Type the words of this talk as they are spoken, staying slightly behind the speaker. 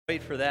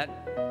Wait for that.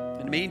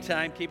 In the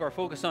meantime, keep our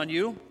focus on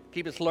you.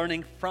 Keep us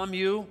learning from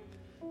you,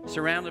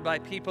 surrounded by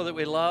people that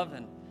we love,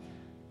 and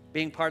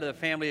being part of the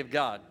family of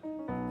God.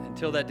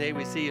 Until that day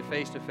we see you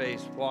face to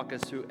face, walk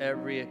us through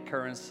every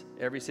occurrence,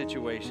 every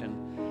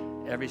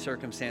situation, every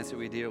circumstance that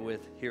we deal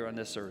with here on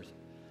this earth.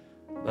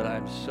 But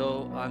I'm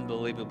so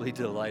unbelievably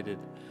delighted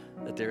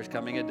that there's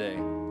coming a day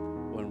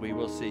when we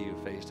will see you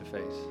face to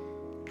face.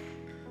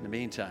 In the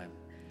meantime,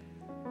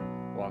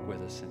 walk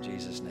with us in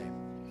Jesus' name.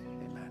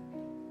 Amen.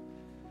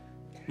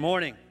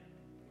 Morning.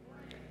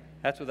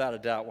 That's without a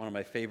doubt one of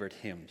my favorite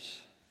hymns.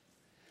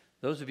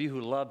 Those of you who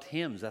loved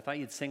hymns, I thought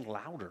you'd sing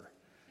louder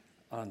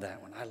on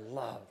that one. I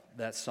love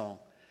that song.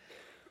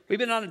 We've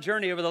been on a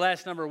journey over the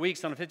last number of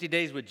weeks on 50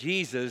 Days with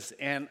Jesus,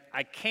 and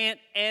I can't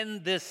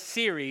end this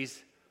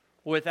series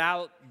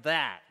without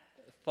that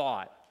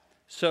thought.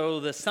 So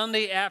the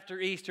Sunday after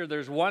Easter,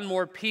 there's one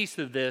more piece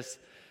of this,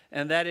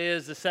 and that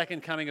is the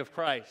second coming of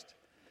Christ.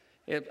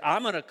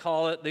 I'm going to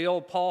call it the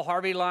old Paul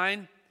Harvey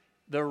line,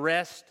 the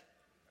rest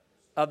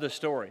of the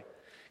story.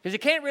 Because you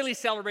can't really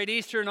celebrate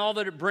Easter and all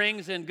that it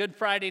brings and Good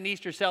Friday and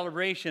Easter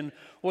celebration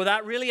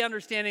without really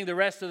understanding the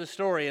rest of the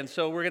story. And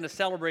so we're going to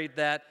celebrate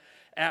that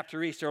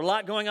after Easter. A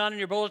lot going on in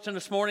your bulletin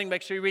this morning.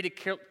 Make sure you read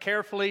it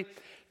carefully.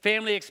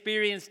 Family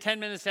experience 10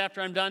 minutes after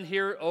I'm done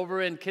here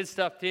over in Kids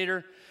Stuff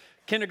Theater.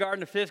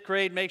 Kindergarten to 5th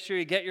grade. Make sure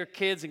you get your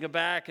kids and go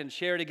back and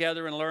share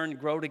together and learn and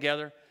grow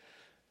together.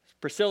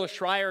 Priscilla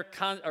Schreier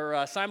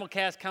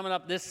simulcast coming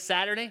up this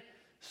Saturday.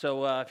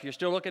 So if you're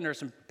still looking, there's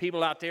some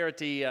people out there at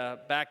the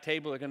back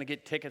table that are going to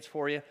get tickets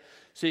for you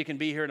so you can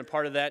be here and a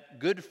part of that.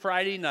 Good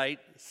Friday night,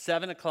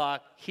 7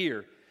 o'clock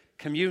here,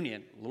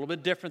 communion. A little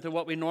bit different than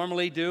what we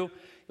normally do.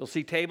 You'll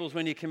see tables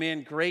when you come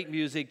in, great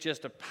music,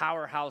 just a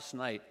powerhouse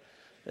night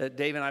that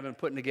Dave and I have been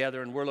putting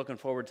together, and we're looking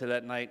forward to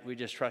that night. We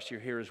just trust you're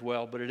here as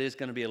well, but it is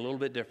going to be a little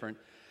bit different,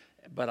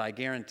 but I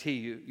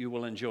guarantee you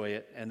will enjoy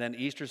it. And then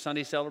Easter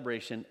Sunday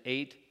celebration,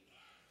 8,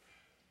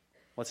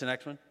 what's the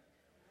next one?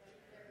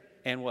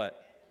 And what?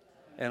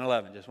 And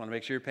 11. Just want to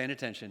make sure you're paying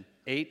attention.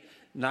 8,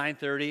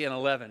 9:30, and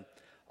 11.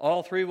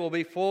 All three will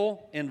be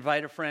full.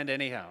 Invite a friend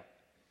anyhow.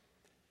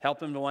 Help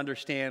them to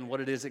understand what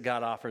it is that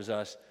God offers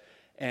us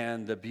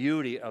and the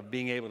beauty of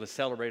being able to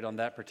celebrate on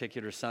that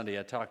particular Sunday.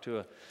 I talked to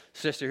a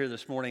sister here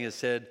this morning and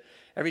said,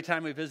 every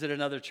time we visit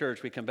another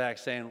church, we come back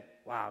saying,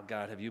 wow,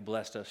 God, have you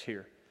blessed us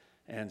here?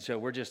 And so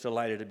we're just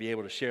delighted to be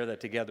able to share that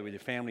together with your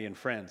family and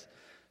friends.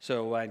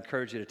 So I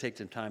encourage you to take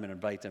some time and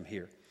invite them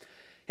here.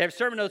 You have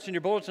sermon notes in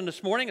your bulletin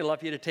this morning. I'd love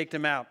for you to take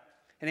them out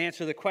and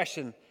answer the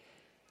question.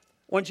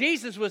 When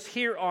Jesus was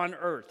here on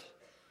earth,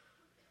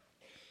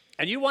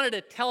 and you wanted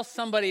to tell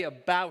somebody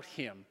about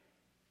him,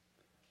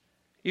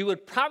 you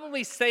would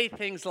probably say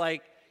things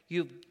like,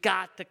 you've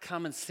got to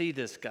come and see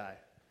this guy.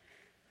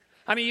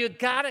 I mean, you've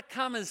got to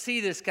come and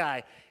see this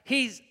guy.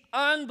 He's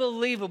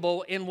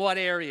unbelievable in what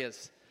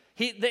areas?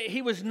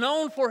 He was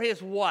known for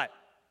his what?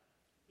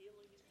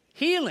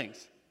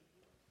 Healings.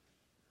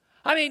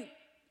 I mean,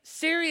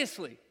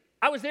 seriously,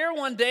 I was there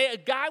one day, a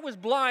guy was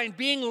blind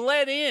being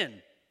led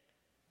in,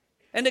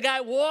 and the guy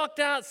walked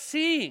out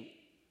seeing.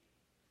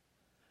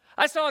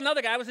 I saw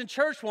another guy, I was in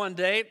church one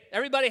day,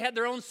 everybody had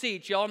their own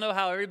seats. You all know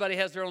how everybody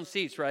has their own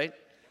seats, right?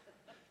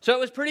 So it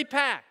was pretty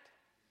packed,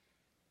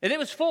 and it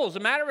was full. As a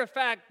matter of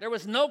fact, there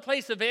was no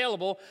place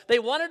available. They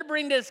wanted to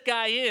bring this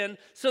guy in,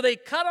 so they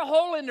cut a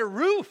hole in the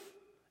roof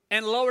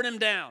and lowered him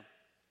down.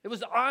 It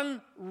was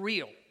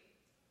unreal.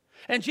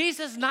 And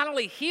Jesus not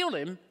only healed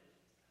him,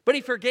 but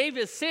he forgave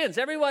his sins.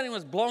 Everyone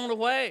was blown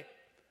away.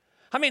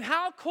 I mean,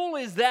 how cool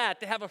is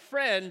that to have a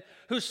friend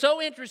who's so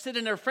interested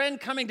in their friend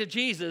coming to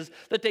Jesus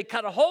that they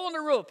cut a hole in the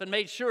roof and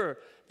made sure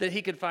that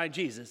he could find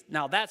Jesus?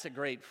 Now, that's a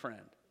great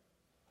friend.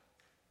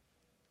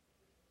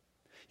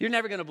 You're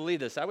never going to believe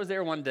this. I was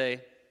there one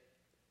day.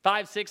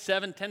 5, 6,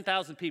 7,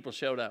 10,000 people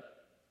showed up.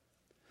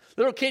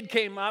 Little kid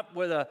came up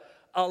with a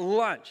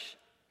lunch.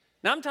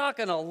 Now, I'm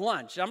talking a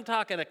lunch. I'm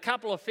talking a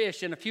couple of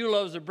fish and a few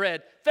loaves of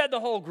bread. Fed the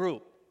whole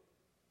group.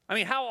 I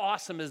mean, how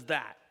awesome is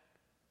that?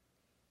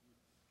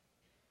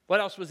 What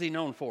else was he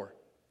known for?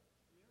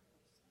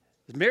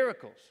 His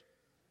miracles.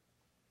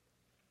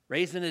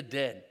 Raising the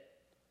dead.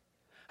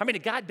 I mean, a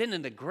guy had been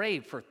in the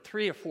grave for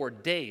 3 or 4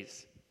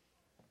 days.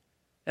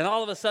 And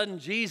all of a sudden,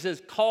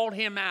 Jesus called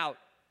him out.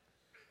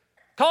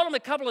 Called him a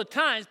couple of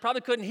times,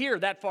 probably couldn't hear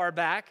that far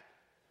back.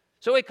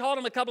 So he called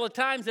him a couple of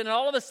times, and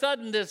all of a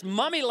sudden, this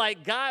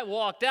mummy-like guy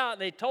walked out,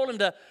 and they told him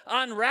to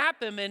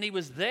unwrap him, and he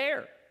was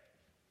there.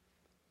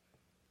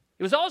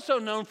 He was also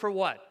known for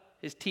what?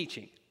 His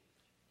teaching.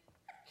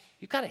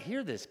 You've got to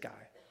hear this guy.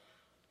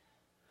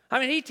 I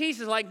mean, he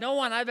teaches like no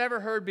one I've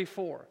ever heard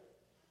before.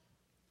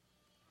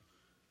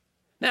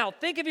 Now,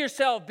 think of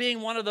yourself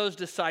being one of those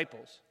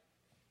disciples.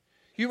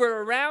 You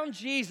were around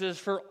Jesus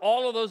for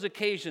all of those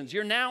occasions.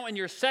 You're now in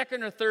your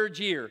 2nd or 3rd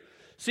year.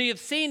 So you've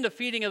seen the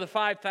feeding of the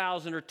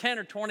 5,000 or 10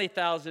 or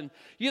 20,000.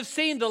 You've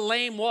seen the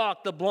lame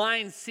walk, the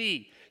blind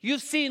see.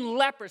 You've seen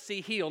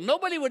leprosy healed.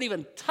 Nobody would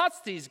even touch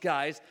these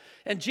guys,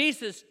 and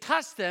Jesus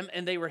touched them,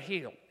 and they were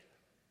healed.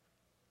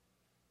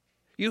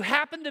 You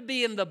happened to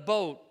be in the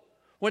boat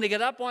when he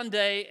got up one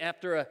day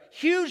after a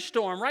huge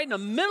storm, right in the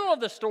middle of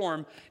the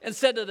storm, and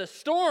said to the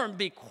storm,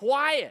 "Be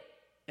quiet,"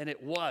 and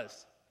it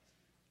was.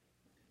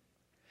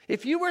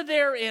 If you were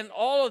there in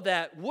all of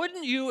that,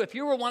 wouldn't you, if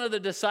you were one of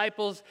the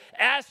disciples,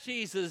 ask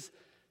Jesus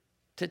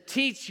to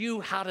teach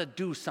you how to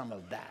do some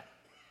of that?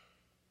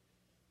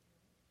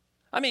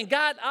 I mean,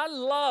 God, I'd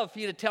love for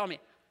you to tell me,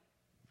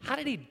 how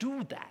did he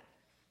do that?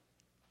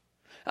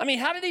 I mean,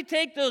 how did he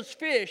take those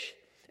fish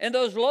and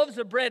those loaves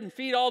of bread and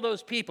feed all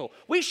those people?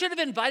 We should have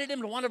invited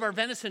him to one of our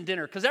venison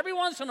dinner, because every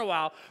once in a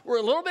while, we're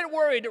a little bit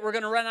worried that we're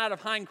going to run out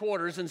of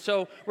hindquarters, and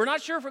so we're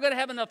not sure if we're going to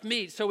have enough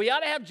meat. So we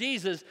ought to have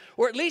Jesus,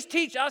 or at least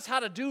teach us how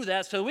to do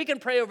that so we can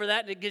pray over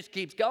that and it just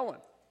keeps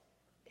going.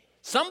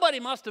 Somebody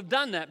must have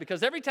done that,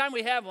 because every time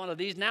we have one of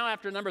these, now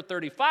after number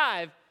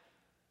 35,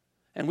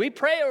 and we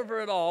pray over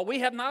it all,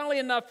 we have not only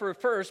enough for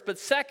first, but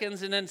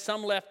seconds, and then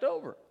some left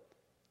over.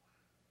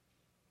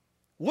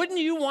 Wouldn't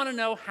you want to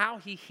know how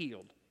he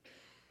healed?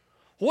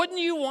 Wouldn't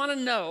you want to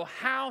know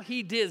how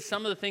he did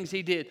some of the things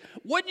he did?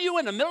 Wouldn't you,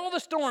 in the middle of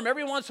the storm,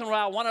 every once in a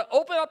while, want to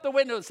open up the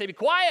window and say, "Be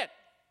quiet"?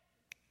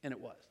 And it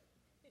was.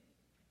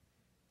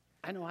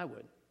 I know I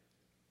would.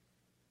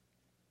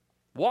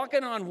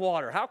 Walking on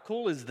water, how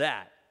cool is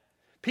that?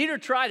 Peter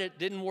tried it,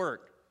 didn't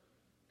work.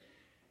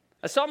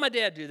 I saw my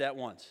dad do that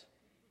once.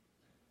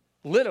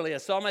 Literally, I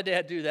saw my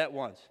dad do that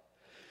once.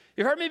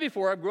 You've heard me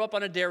before. I grew up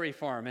on a dairy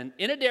farm. And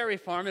in a dairy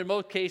farm, in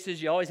most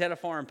cases, you always had a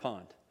farm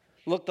pond.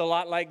 Looked a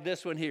lot like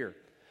this one here.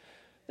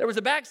 There was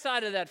a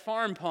backside of that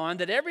farm pond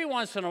that every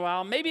once in a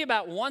while, maybe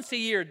about once a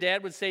year,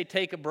 Dad would say,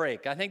 "Take a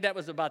break." I think that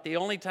was about the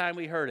only time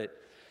we heard it.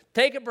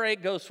 Take a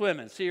break, go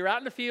swimming. So you're out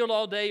in the field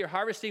all day, you're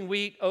harvesting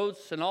wheat,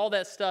 oats, and all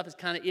that stuff is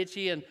kind of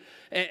itchy,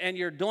 and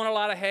you're doing a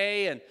lot of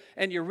hay,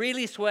 and you're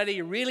really sweaty,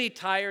 you're really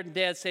tired, and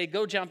Dad say,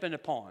 "Go jump in the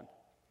pond."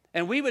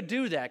 And we would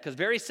do that, because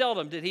very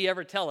seldom did he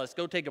ever tell us,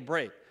 "Go take a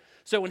break."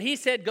 So when he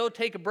said, "Go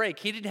take a break,"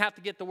 he didn't have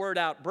to get the word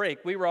out,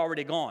 break. We were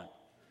already gone.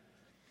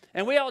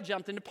 And we all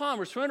jumped in the pond.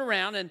 We're swimming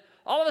around, and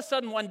all of a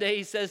sudden one day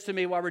he says to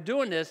me while we're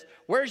doing this,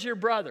 "Where's your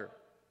brother?"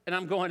 And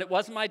I'm going, it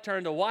wasn't my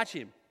turn to watch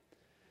him.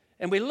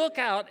 And we look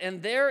out,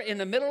 and there in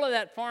the middle of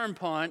that farm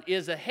pond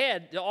is a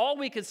head. All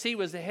we could see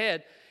was the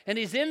head. And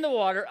he's in the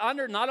water,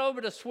 not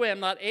able to swim,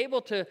 not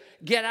able to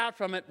get out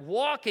from it,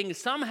 walking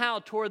somehow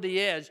toward the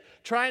edge,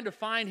 trying to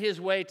find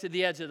his way to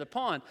the edge of the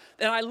pond.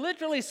 And I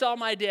literally saw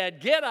my dad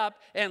get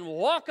up and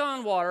walk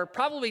on water,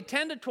 probably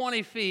 10 to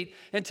 20 feet,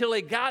 until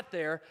he got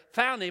there,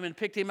 found him, and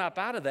picked him up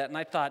out of that. And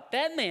I thought,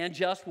 that man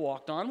just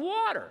walked on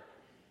water.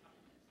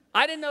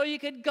 I didn't know you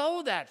could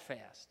go that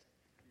fast.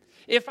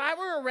 If I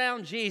were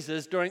around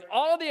Jesus during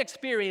all of the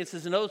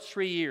experiences in those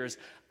 3 years,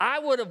 I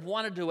would have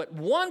wanted to, at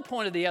one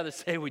point or the other,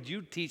 say, "Would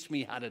you teach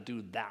me how to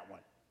do that one?"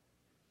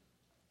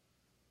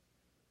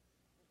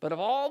 But of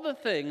all the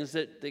things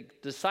that the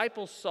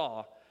disciples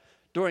saw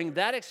during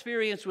that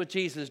experience with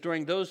Jesus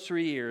during those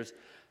 3 years,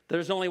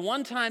 there's only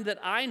one time that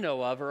I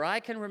know of, or I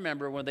can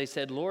remember, when they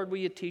said, "Lord, will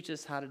you teach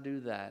us how to do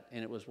that?"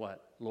 And it was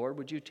what? "Lord,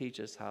 would you teach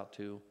us how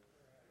to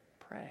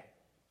pray?"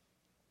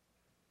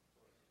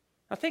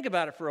 Now think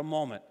about it for a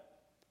moment.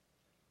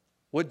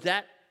 Would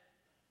that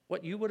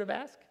what you would have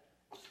asked?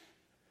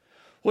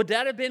 Would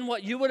that have been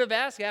what you would have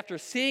asked after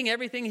seeing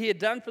everything he had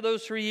done for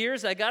those 3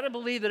 years? I got to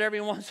believe that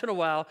every once in a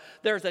while,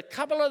 there's a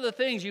couple other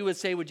things you would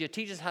say, "Would you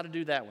teach us how to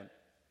do that one?"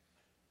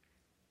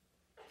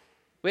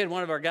 We had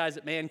one of our guys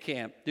at Man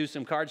Camp do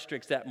some card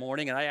tricks that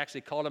morning, and I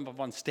actually called him up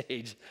on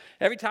stage.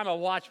 Every time I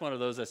watched one of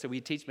those, I said, "Will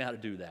you teach me how to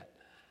do that?"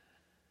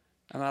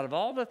 And out of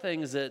all the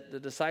things that the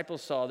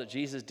disciples saw that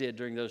Jesus did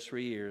during those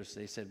 3 years,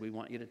 they said, "We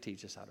want you to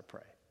teach us how to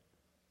pray."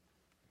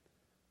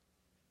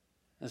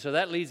 And so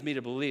that leads me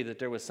to believe that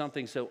there was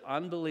something so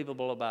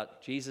unbelievable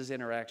about Jesus'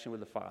 interaction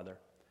with the Father,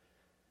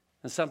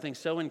 and something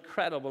so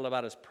incredible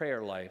about his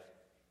prayer life,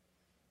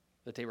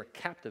 that they were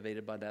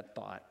captivated by that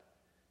thought.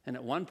 And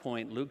at one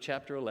point, Luke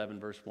chapter 11,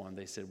 verse 1,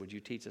 they said, "Would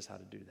you teach us how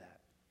to do that?"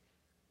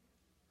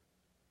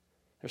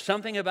 There's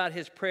something about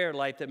his prayer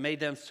life that made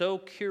them so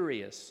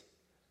curious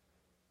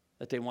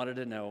that they wanted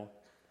to know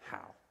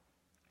how.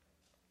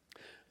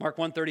 Mark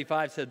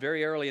 1:35 said,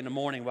 "Very early in the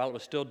morning, while it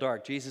was still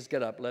dark, Jesus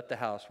got up, left the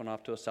house, went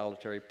off to a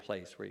solitary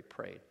place where he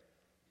prayed."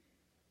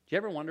 Do you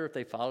ever wonder if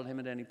they followed him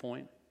at any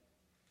point?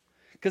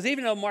 Because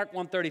even though Mark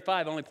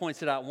 1:35 only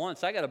points it out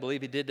once, I got to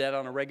believe he did that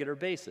on a regular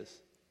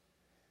basis.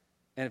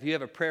 And if you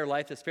have a prayer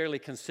life that's fairly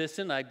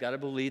consistent, I've got to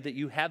believe that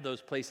you have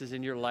those places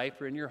in your life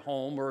or in your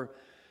home or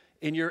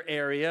in your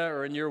area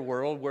or in your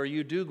world where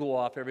you do go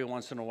off every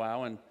once in a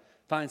while and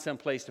find some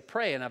place to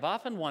pray. And I've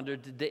often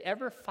wondered, did they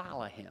ever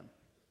follow him?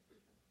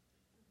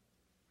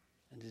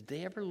 And did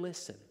they ever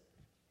listen?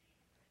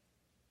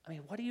 I mean,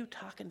 what are you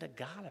talking to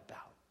God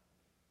about?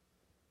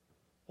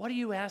 What are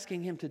you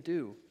asking him to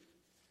do?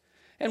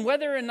 And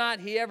whether or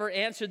not he ever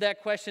answered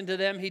that question to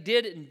them, he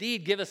did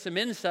indeed give us some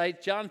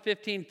insight. John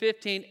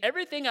 15:15,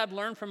 "Everything I've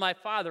learned from my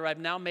Father, I've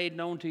now made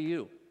known to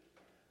you."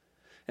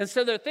 And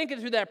so they're thinking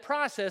through that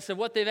process of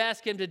what they've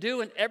asked him to do,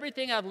 and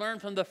everything I've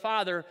learned from the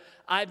Father,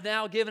 I've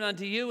now given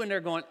unto you. And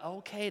they're going,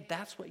 "Okay,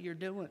 that's what you're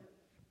doing."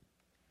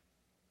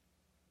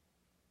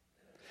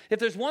 If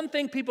there's one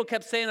thing people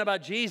kept saying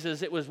about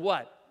Jesus, it was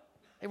what?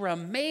 They were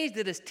amazed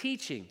at his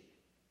teaching.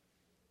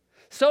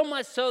 So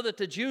much so that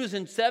the Jews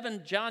in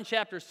John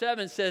chapter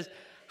 7 says,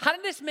 how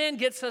did this man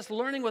get such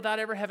learning without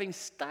ever having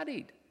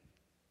studied?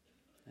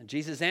 And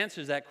Jesus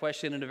answers that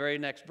question in the very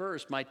next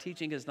verse. My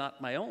teaching is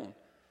not my own.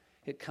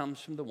 It comes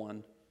from the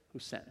one who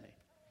sent me.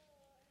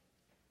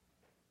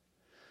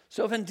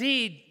 So if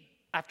indeed,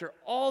 after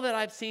all that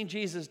I've seen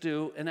Jesus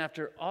do, and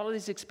after all of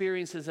these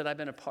experiences that I've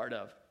been a part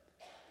of,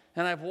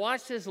 and I've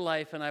watched his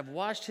life and I've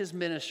watched his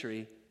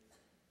ministry,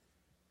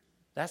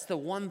 that's the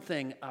one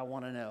thing I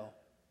want to know.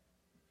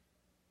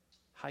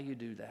 How you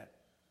do that.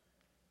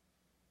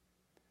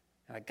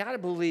 And I got to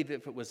believe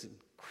if it was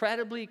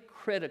incredibly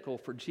critical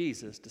for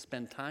Jesus to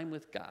spend time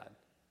with God,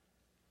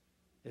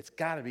 it's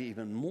got to be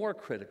even more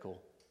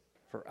critical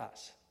for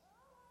us.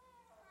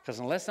 Because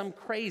unless I'm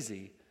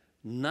crazy,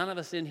 none of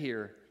us in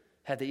here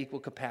had the equal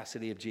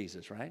capacity of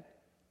Jesus, right?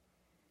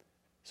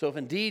 So if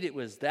indeed it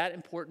was that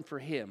important for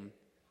him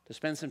to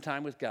spend some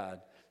time with God,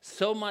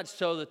 so much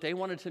so that they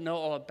wanted to know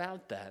all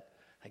about that,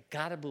 I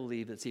got to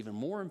believe it's even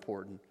more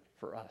important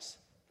for us.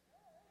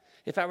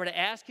 If I were to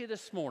ask you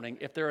this morning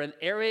if there are an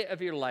area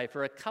of your life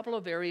or a couple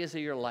of areas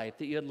of your life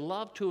that you'd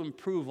love to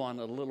improve on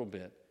a little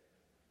bit,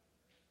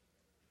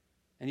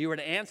 and you were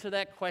to answer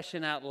that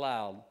question out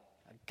loud,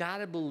 I've got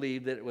to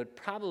believe that it would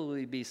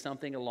probably be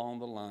something along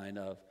the line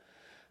of,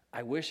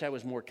 I wish I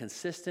was more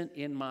consistent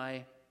in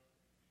my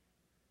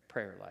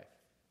prayer life.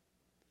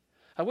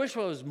 I wish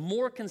I was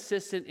more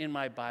consistent in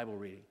my Bible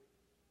reading.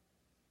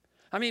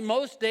 I mean,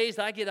 most days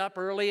I get up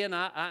early and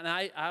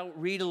I'll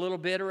read a little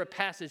bit or a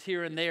passage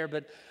here and there,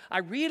 but I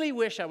really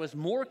wish I was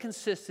more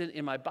consistent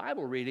in my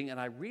Bible reading, and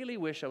I really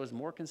wish I was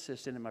more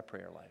consistent in my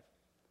prayer life.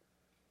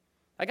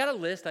 I got a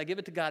list. I give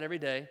it to God every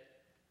day.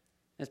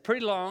 It's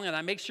pretty long, and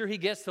I make sure he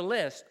gets the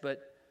list,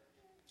 but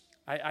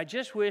I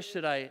just wish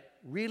that I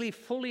really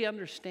fully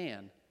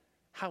understand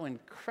how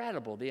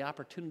incredible the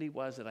opportunity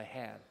was that I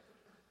had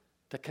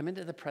to come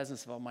into the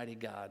presence of Almighty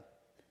God.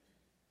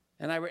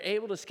 And I were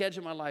able to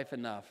schedule my life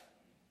enough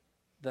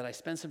that I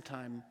spend some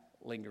time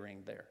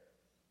lingering there.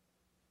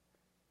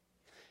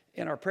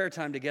 In our prayer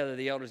time together,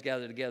 the elders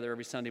gather together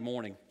every Sunday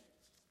morning,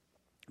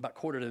 about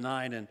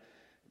 8:45, and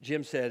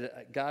Jim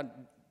said, God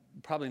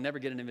would probably never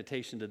get an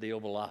invitation to the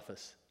Oval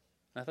Office.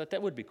 And I thought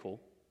that would be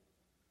cool,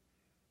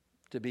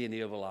 to be in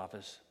the Oval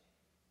Office.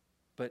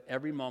 But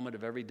every moment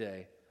of every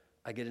day,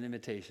 I get an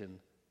invitation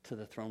to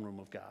the throne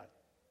room of God.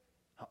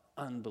 How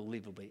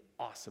unbelievably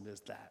awesome is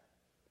that?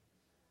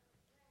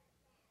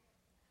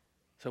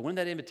 So when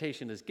that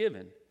invitation is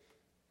given,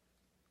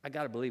 I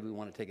got to believe we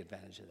want to take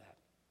advantage of that.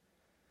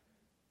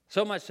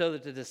 So much so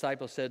that the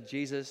disciples said,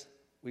 Jesus,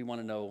 we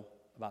want to know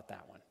about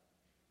that one.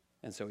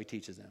 And so he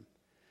teaches them.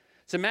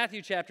 It's in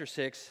Matthew chapter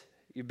 6.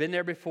 You've been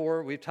there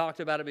before. We've talked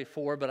about it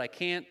before, but I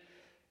can't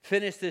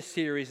finish this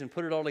series and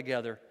put it all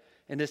together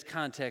in this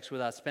context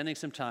without spending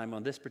some time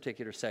on this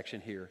particular section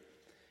here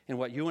in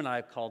what you and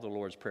I call the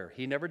Lord's Prayer.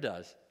 He never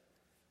does.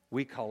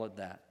 We call it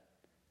that.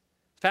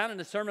 Found in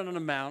the Sermon on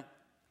the Mount.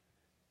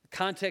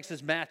 Context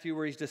is Matthew,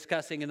 where he's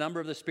discussing a number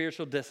of the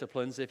spiritual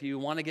disciplines. If you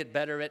want to get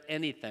better at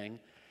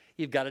anything,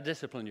 you've got to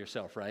discipline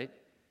yourself, right?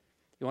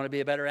 You want to be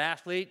a better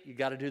athlete, you've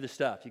got to do the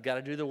stuff. You've got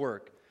to do the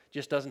work.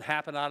 Just doesn't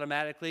happen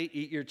automatically.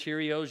 Eat your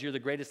Cheerios, you're the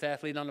greatest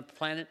athlete on the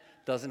planet.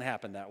 Doesn't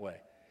happen that way.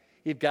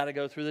 You've got to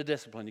go through the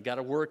discipline. You've got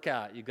to work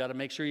out. You've got to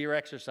make sure you're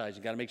exercising.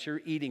 You've got to make sure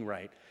you're eating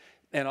right.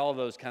 And all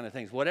those kind of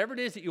things. Whatever it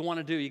is that you want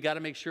to do, you got to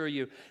make sure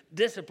you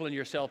discipline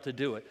yourself to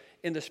do it.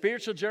 In the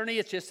spiritual journey,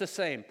 it's just the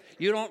same.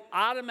 You don't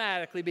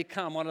automatically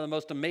become one of the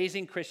most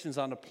amazing Christians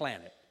on the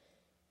planet.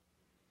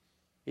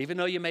 Even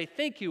though you may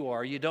think you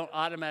are, you don't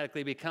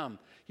automatically become.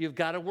 You've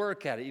got to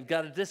work at it. You've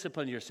got to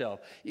discipline yourself.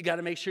 You've got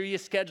to make sure you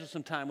schedule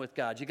some time with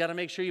God. You've got to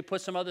make sure you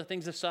put some other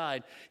things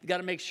aside. You've got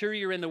to make sure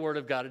you're in the Word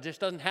of God. It just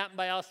doesn't happen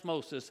by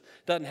osmosis.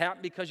 It doesn't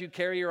happen because you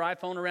carry your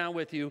iPhone around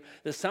with you,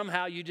 that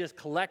somehow you just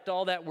collect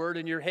all that Word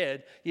in your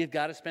head. You've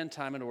got to spend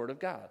time in the Word of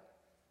God.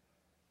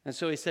 And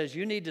so he says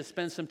you need to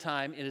spend some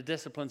time in the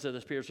disciplines of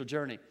the spiritual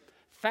journey.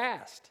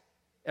 Fast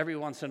every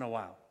once in a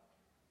while.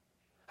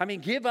 I mean,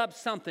 give up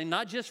something,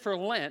 not just for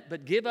Lent,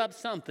 but give up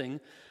something,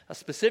 a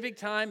specific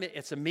time.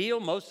 It's a meal.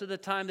 Most of the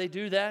time they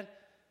do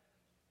that.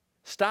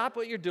 Stop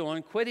what you're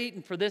doing. Quit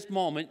eating for this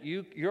moment.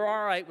 You're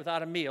all right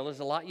without a meal. There's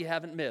a lot you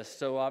haven't missed,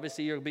 so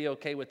obviously you'll be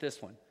okay with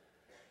this one.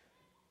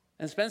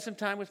 And spend some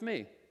time with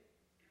me.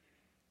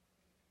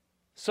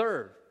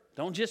 Serve.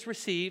 Don't just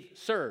receive,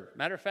 serve.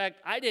 Matter of fact,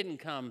 I didn't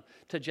come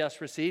to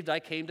just receive. I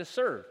came to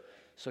serve.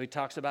 So he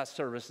talks about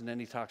service, and then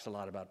he talks a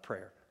lot about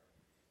prayer.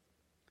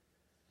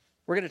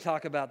 We're going to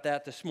talk about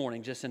that this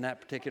morning, just in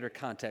that particular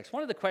context.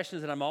 One of the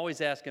questions that I'm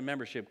always asking in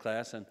membership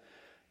class, and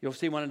you'll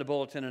see one in the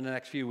bulletin in the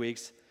next few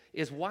weeks,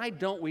 is why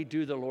don't we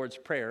do the Lord's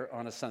Prayer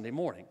on a Sunday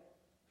morning?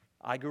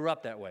 I grew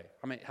up that way.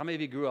 How many of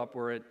you grew up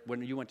where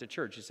when you went to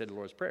church, you said the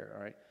Lord's Prayer,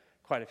 all right?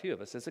 Quite a few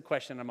of us. It's a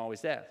question I'm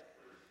always asked.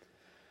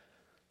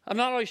 I'm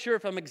not always sure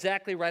if I'm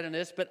exactly right on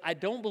this, but I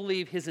don't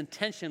believe his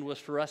intention was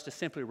for us to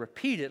simply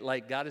repeat it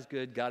like God is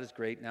good, God is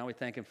great, now we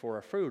thank him for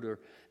our fruit, or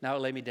now I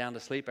lay me down to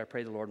sleep, I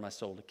pray the Lord my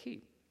soul to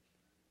keep.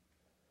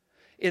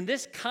 In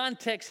this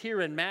context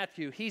here in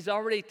Matthew, he's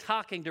already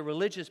talking to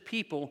religious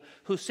people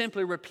who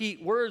simply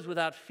repeat words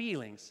without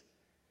feelings.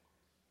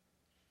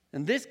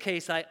 In this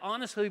case, I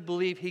honestly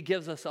believe he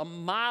gives us a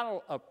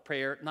model of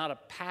prayer, not a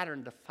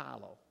pattern to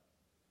follow,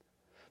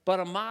 but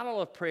a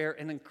model of prayer,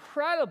 an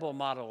incredible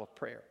model of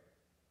prayer.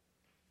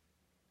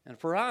 And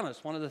if we're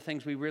honest, one of the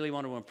things we really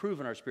want to improve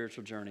in our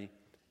spiritual journey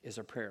is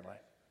our prayer life.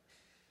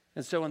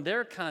 And so in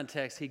their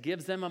context, he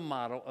gives them a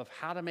model of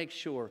how to make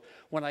sure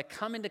when I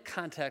come into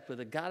contact with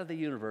the God of the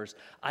universe,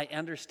 I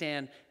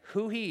understand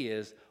who he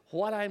is,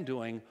 what I'm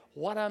doing,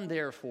 what I'm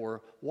there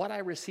for, what I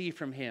receive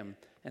from him,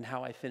 and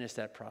how I finish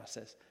that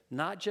process.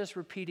 Not just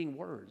repeating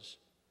words,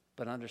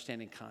 but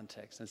understanding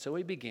context. And so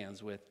he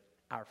begins with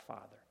our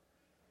Father.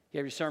 You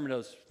have your sermon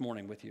notes this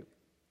morning with you.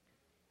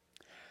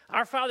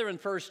 Our Father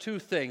infers two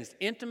things,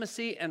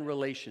 intimacy and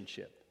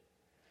relationship.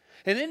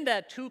 And in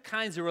that, two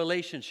kinds of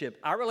relationship,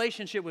 our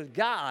relationship with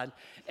God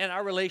and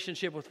our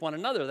relationship with one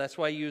another. That's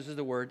why he uses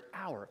the word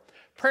our.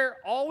 Prayer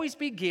always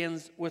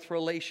begins with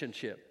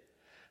relationship.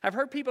 I've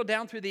heard people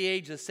down through the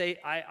ages say,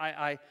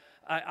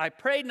 I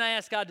prayed and I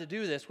asked God to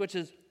do this, which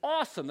is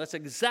awesome. That's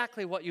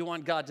exactly what you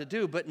want God to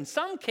do. But in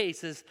some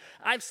cases,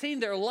 I've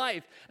seen their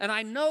life, and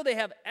I know they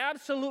have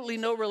absolutely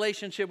no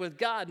relationship with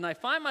God. And I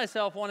find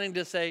myself wanting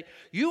to say,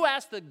 you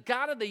ask the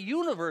God of the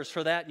universe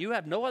for that, and you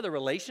have no other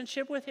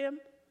relationship with him?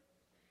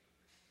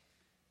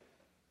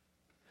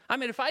 I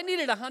mean, if I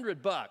needed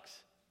 $100,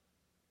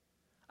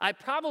 I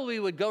probably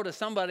would go to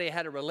somebody I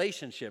had a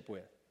relationship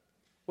with,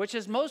 which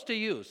is most of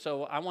you.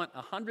 So I want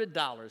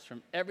 $100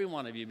 from every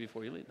one of you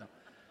before you leave. No.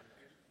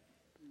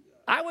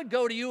 I would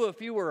go to you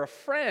if you were a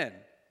friend,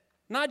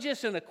 not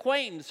just an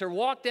acquaintance, or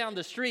walk down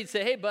the street and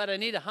say, hey, bud, I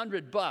need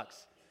 $100.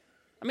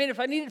 I mean, if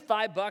I needed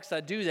 $5,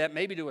 I'd do that,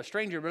 maybe to a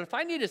stranger. But if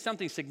I needed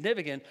something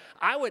significant,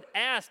 I would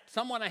ask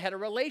someone I had a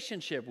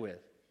relationship with.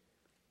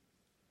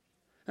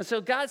 And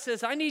so God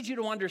says, I need you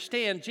to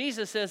understand.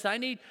 Jesus says, I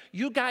need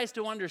you guys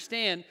to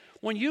understand.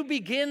 When you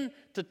begin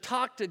to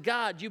talk to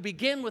God, you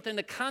begin within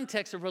the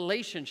context of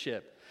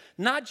relationship.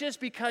 Not just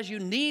because you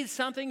need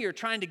something, you're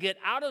trying to get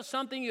out of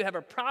something, you have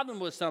a problem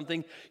with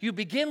something. You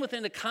begin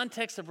within the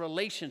context of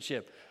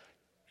relationship.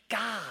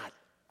 God,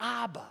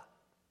 Abba,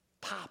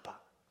 Papa.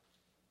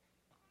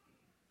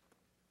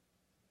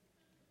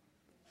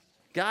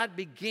 God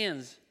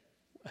begins.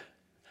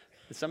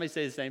 Did somebody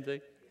say the same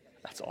thing?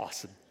 That's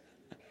awesome.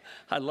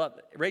 I love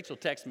it. Rachel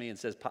texts me and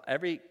says,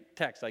 every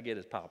text I get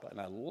is Papa, and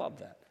I love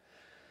that.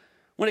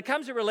 When it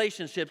comes to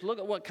relationships, look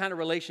at what kind of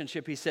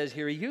relationship he says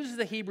here. He uses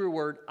the Hebrew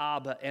word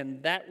Abba,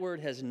 and that word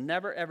has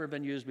never, ever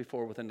been used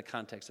before within the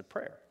context of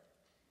prayer.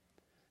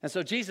 And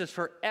so Jesus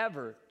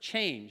forever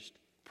changed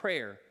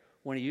prayer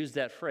when he used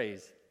that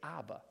phrase,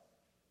 Abba.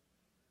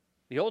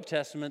 The Old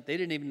Testament, they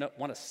didn't even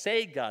want to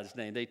say God's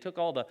name. They took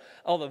all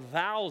the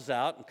vowels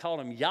out and called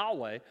him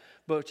Yahweh,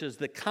 which is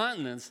the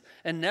consonants,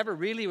 and never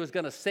really was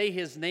going to say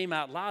his name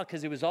out loud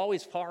because he was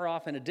always far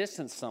off in a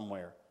distance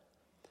somewhere.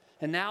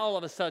 And now all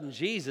of a sudden,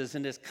 Jesus,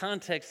 in this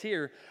context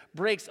here,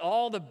 breaks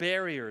all the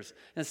barriers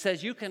and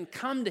says you can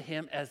come to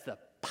him as the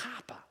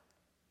Papa.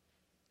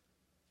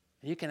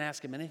 And you can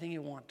ask him anything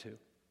you want to.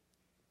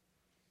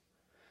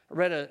 I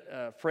read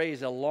a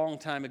phrase a long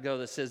time ago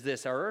that says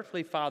this: our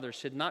earthly father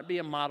should not be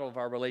a model of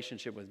our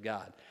relationship with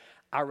God.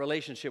 Our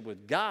relationship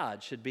with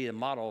God should be a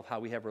model of how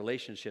we have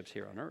relationships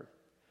here on earth.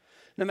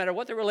 No matter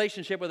what the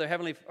relationship with our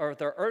heavenly or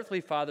with our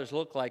earthly fathers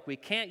look like, we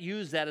can't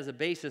use that as a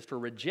basis for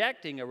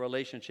rejecting a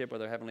relationship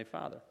with our heavenly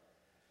Father.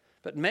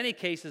 But in many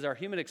cases, our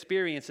human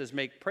experiences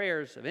make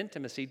prayers of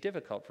intimacy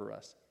difficult for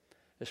us,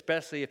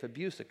 especially if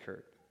abuse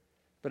occurred.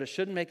 But it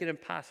shouldn't make it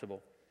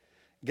impossible.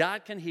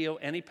 God can heal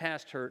any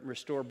past hurt and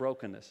restore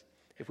brokenness.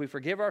 If we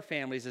forgive our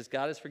families as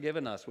God has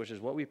forgiven us, which is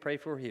what we pray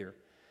for here,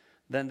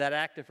 then that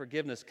act of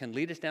forgiveness can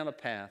lead us down a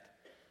path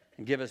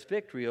and give us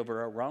victory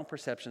over our wrong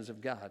perceptions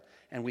of God.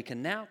 And we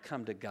can now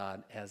come to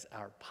God as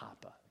our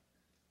Papa.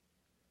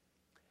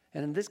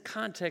 And in this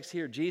context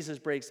here, Jesus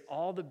breaks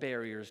all the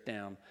barriers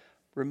down,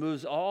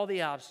 removes all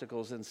the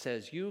obstacles, and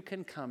says, you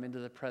can come into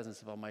the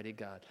presence of Almighty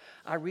God.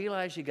 I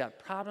realize you got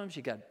problems,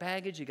 you got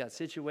baggage, you got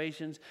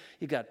situations,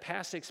 you got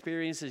past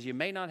experiences, you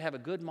may not have a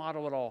good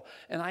model at all,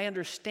 and I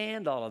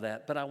understand all of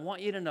that, but I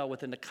want you to know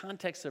within the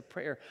context of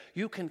prayer,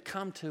 you can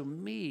come to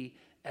me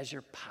as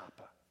your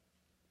Papa.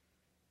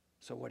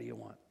 So what do you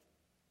want?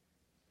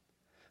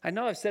 I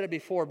know I've said it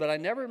before, but I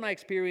never in my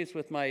experience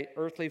with my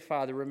earthly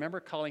father remember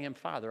calling him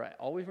Father. I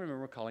always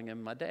remember calling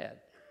him my dad.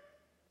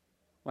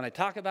 When I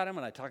talk about him,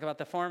 when I talk about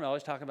the farm, I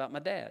always talk about my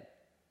dad.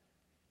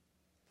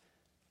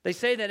 They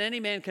say that any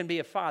man can be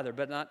a father,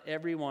 but not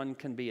everyone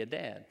can be a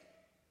dad.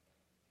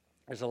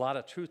 There's a lot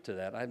of truth to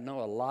that. I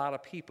know a lot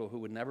of people who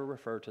would never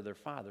refer to their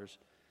fathers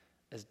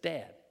as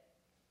dad.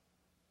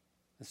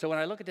 And so when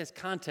I look at this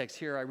context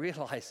here, I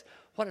realize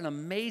what an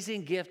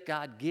amazing gift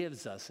God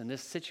gives us in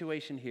this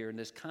situation here, in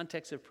this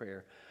context of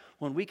prayer,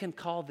 when we can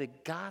call the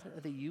God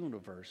of the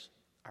universe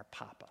our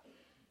Papa.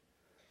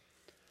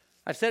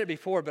 I've said it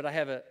before, but I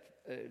have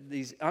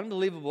these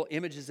unbelievable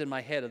images in my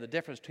head of the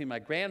difference between my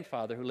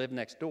grandfather, who lived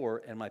next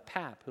door, and my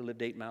pap, who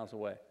lived 8 miles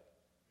away.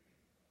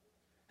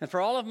 And for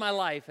all of my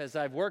life, as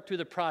I've worked through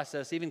the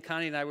process, even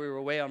Connie and I, we were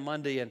away on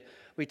Monday, and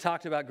we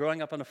talked about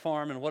growing up on a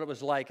farm and what it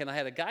was like. And I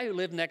had a guy who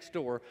lived next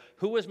door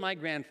who was my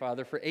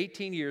grandfather for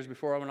 18 years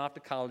before I went off to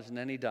college, and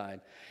then he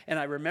died. And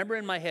I remember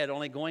in my head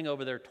only going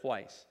over there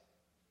twice.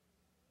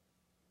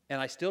 And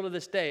I still to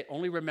this day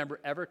only remember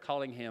ever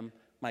calling him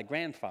my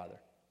grandfather.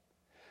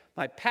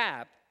 My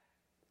pap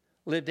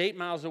lived 8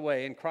 miles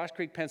away in Cross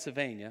Creek,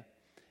 Pennsylvania.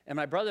 And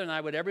my brother and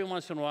I would, every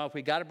once in a while, if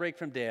we got a break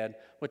from Dad,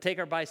 would take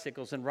our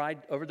bicycles and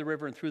ride over the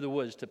river and through the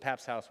woods to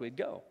Pap's house. We'd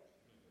go.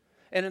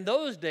 And in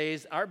those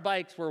days, our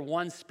bikes were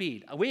 1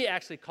 speed. We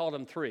actually called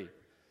them 3.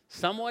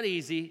 Somewhat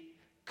easy,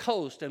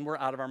 coast, and we're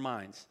out of our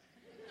minds.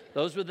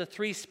 Those were the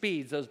 3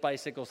 speeds those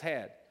bicycles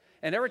had.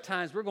 And there were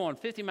times we're going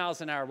 50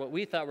 miles an hour, what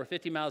we thought were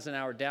 50 miles an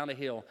hour down a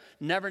hill,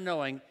 never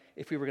knowing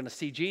if we were going to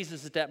see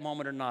Jesus at that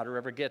moment or not, or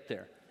ever get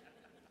there.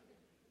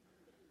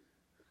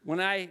 When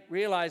I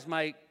realized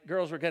my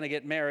girls were going to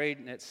get married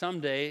and that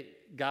someday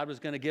God was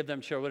going to give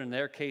them children, in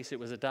their case it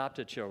was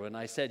adopted children,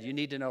 I said, you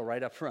need to know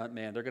right up front,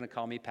 man, they're going to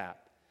call me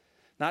Pap.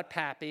 Not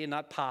Pappy and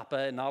not Papa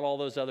and not all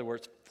those other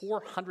words.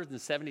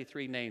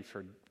 473 names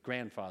for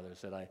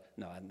grandfathers that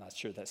no, I'm not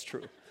sure that's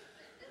true.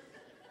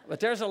 But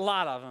there's a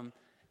lot of them.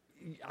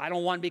 I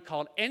don't want to be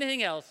called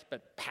anything else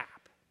but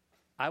Pap.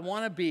 I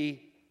want to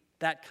be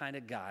that kind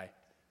of guy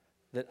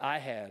that I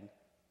had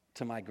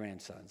to my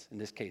grandsons, in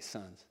this case,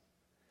 sons.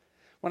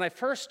 When I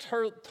first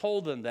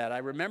told them that, I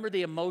remember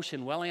the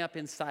emotion welling up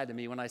inside of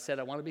me when I said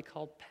I want to be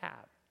called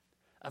Pap,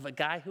 of a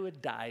guy who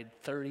had died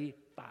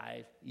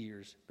 35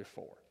 years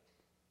before.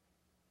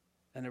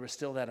 And there was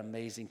still that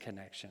amazing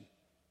connection.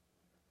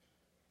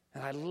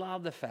 And I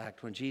love the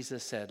fact when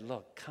Jesus said,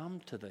 look,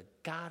 come to the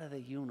God of the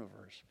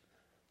universe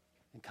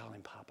and call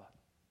him Papa.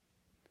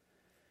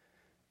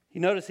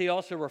 You notice he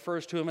also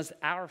refers to him as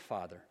our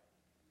Father,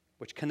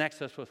 which connects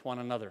us with one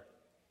another.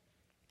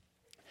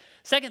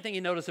 Second thing you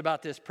notice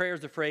about this prayer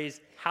is the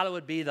phrase,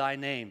 hallowed be thy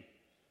name,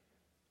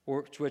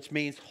 which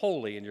means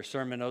holy in your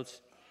sermon notes.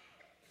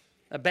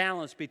 A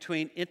balance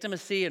between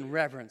intimacy and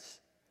reverence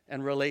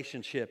and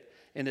relationship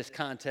in this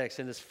context.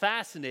 And it's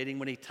fascinating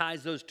when he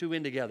ties those two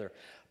in together.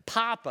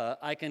 Papa,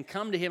 I can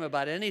come to him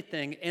about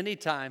anything,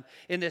 anytime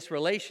in this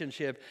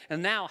relationship.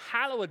 And now,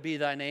 hallowed be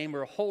thy name,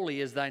 or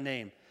holy is thy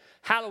name.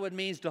 Hallowed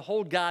means to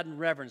hold God in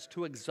reverence,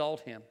 to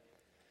exalt him.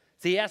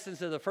 It's the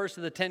essence of the first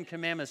of the 10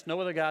 Commandments, no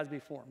other gods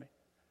before me.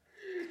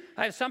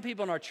 I have some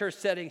people in our church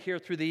setting here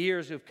through the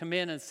years who've come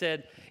in and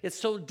said, it's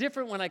so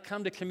different when I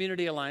come to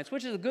Community Alliance,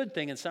 which is a good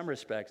thing in some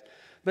respects,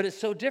 but it's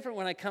so different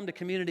when I come to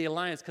Community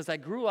Alliance because I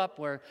grew up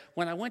where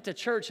when I went to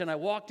church and I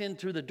walked in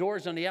through the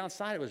doors on the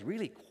outside, it was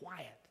really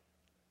quiet.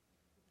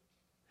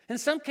 In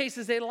some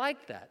cases, they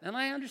liked that, and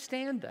I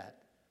understand that.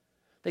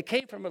 They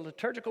came from a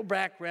liturgical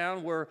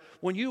background where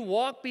when you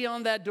walk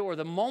beyond that door,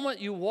 the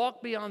moment you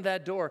walk beyond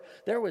that door,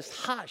 there was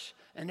hush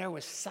and there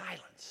was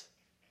silence.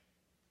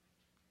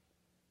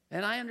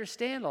 And I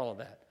understand all of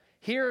that.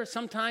 Here,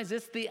 sometimes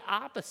it's the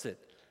opposite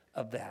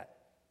of that.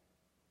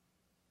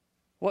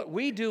 What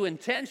we do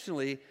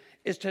intentionally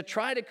is to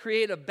try to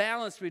create a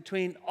balance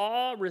between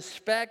awe,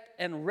 respect,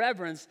 and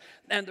reverence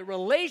and the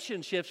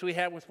relationships we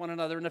have with one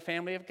another in the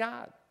family of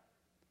God.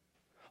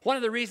 One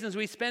of the reasons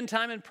we spend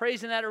time in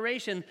praise and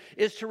adoration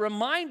is to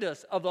remind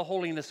us of the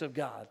holiness of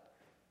God.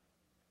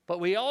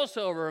 But we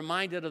also are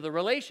reminded of the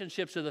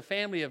relationships of the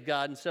family of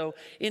God. And so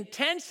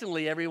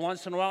intentionally every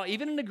once in a while,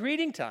 even in the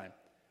greeting time,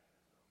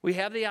 we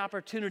have the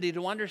opportunity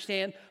to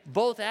understand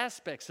both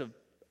aspects of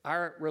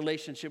our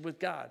relationship with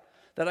God.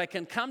 That I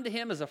can come to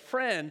him as a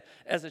friend,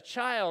 as a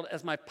child,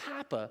 as my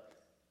Papa,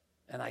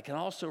 and I can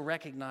also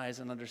recognize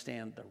and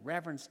understand the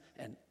reverence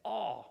and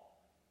awe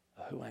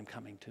of who I'm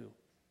coming to.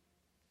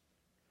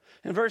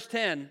 In verse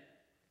 10,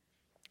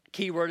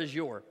 key word is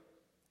your.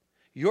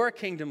 Your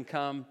kingdom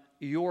come,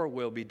 your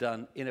will be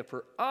done. And if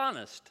we're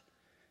honest,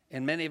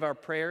 in many of our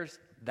prayers,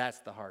 that's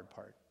the hard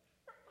part.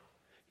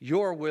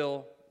 Your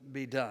will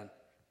be done.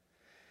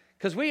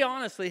 Because we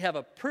honestly have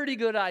a pretty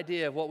good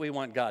idea of what we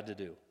want God to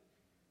do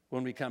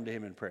when we come to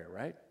him in prayer,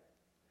 right?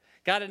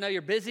 God, I know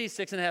you're busy,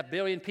 6.5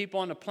 billion people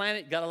on the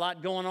planet, got a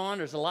lot going on.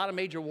 There's a lot of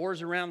major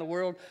wars around the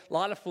world, a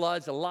lot of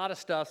floods, a lot of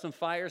stuff, some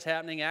fires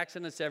happening,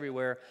 accidents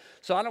everywhere.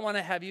 So I don't want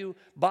to have you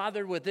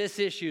bothered with this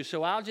issue,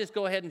 so I'll just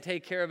go ahead and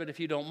take care of it if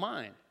you don't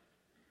mind.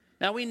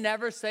 Now, we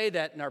never say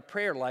that in our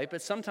prayer life,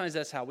 but sometimes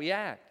that's how we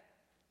act.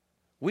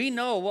 We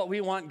know what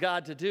we want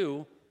God to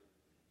do.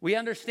 We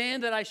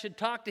understand that I should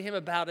talk to him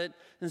about it,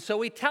 and so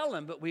we tell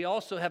him, but we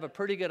also have a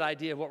pretty good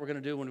idea of what we're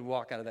going to do when we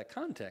walk out of that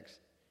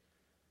context.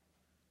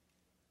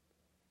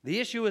 The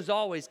issue is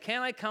always,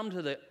 can I come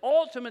to the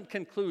ultimate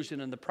conclusion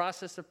in the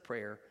process of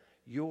prayer?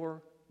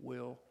 Your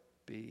will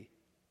be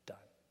done.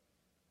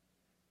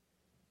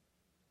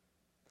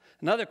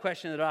 Another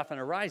question that often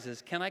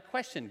arises, can I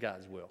question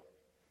God's will?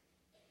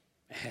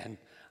 And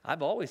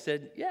I've always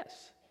said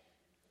yes.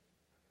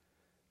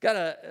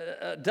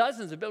 Got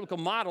dozens of biblical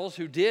models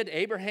who did: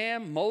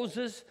 Abraham,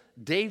 Moses,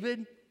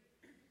 David.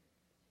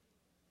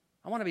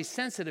 I want to be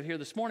sensitive here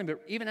this morning,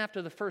 but even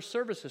after the first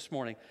service this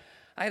morning,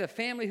 I had a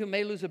family who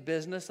may lose a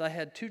business. I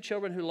had 2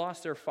 children who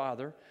lost their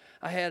father.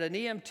 I had an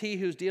EMT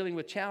who's dealing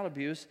with child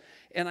abuse,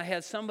 and I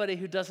had somebody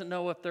who doesn't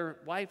know if their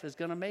wife is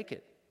going to make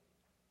it.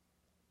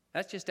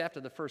 That's just after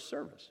the first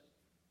service.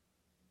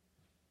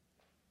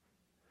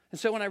 And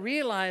so when I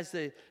realized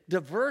the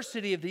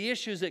diversity of the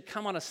issues that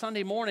come on a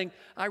Sunday morning,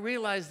 I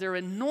realized they're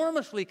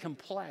enormously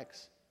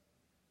complex.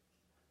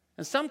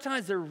 And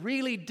sometimes they're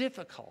really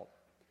difficult.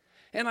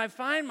 And I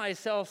find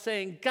myself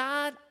saying,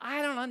 God,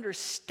 I don't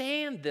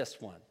understand this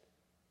one.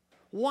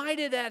 Why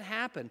did that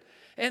happen?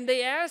 And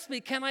they ask me,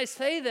 can I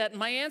say that? And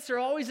my answer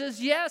always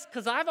is yes,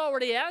 because I've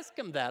already asked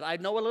him that. I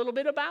know a little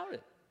bit about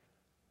it.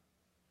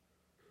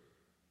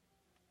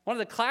 One of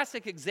the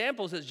classic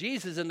examples is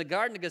Jesus in the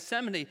Garden of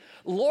Gethsemane.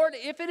 Lord,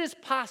 if it is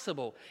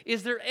possible,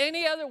 is there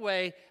any other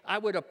way? I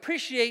would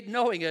appreciate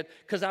knowing it,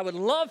 because I would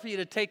love for you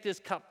to take this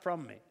cup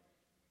from me.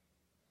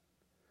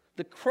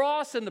 The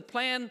cross and the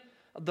plan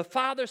of the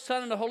Father,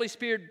 Son, and the Holy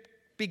Spirit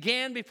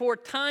began before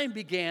time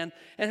began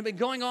and had been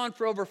going on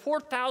for over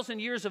 4,000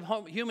 years of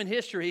human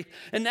history.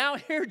 And now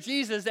here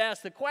Jesus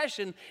asks the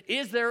question,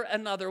 is there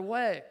another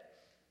way?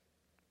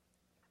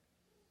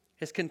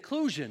 His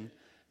conclusion,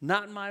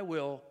 not my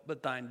will,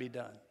 but thine be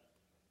done.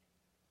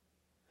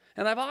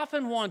 And I've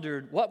often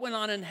wondered what went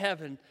on in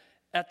heaven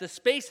at the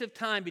space of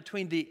time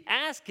between the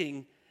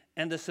asking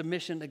and the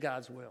submission to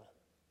God's will.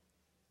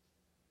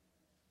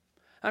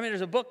 I mean,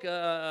 there's a book,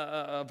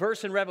 a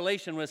verse in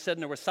Revelation where it said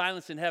there was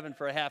silence in heaven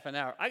for a half an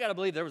hour. I got to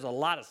believe there was a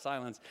lot of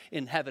silence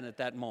in heaven at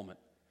that moment.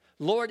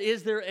 Lord,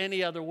 is there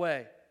any other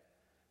way?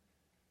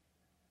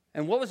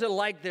 And what was it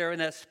like there in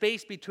that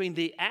space between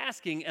the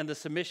asking and the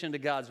submission to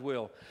God's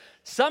will?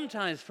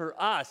 Sometimes for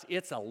us,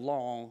 it's a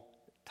long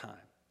time.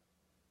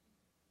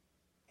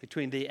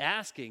 Between the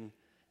asking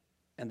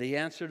and the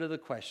answer to the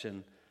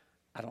question,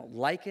 I don't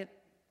like it,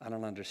 I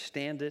don't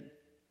understand it,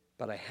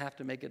 but I have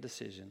to make a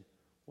decision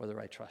whether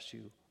I trust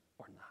you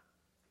or not.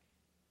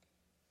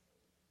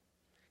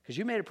 Because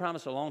you made a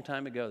promise a long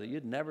time ago that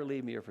you'd never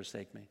leave me or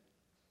forsake me.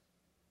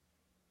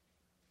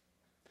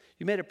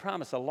 You made a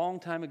promise a long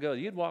time ago that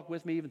you'd walk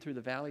with me even through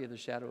the valley of the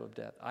shadow of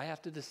death. I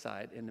have to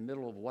decide in the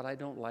middle of what I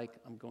don't like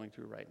I'm going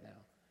through right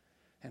now,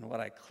 and what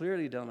I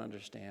clearly don't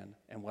understand,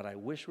 and what I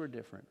wish were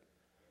different,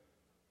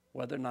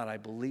 whether or not I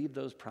believe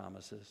those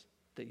promises,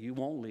 that you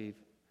won't leave,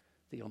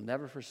 that you'll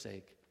never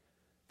forsake,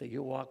 that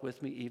you'll walk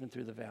with me even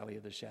through the valley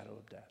of the shadow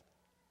of death.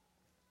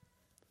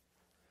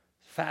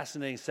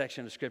 Fascinating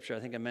section of Scripture. I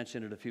think I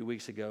mentioned it a few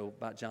weeks ago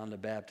about John the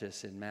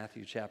Baptist in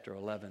Matthew chapter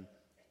 11.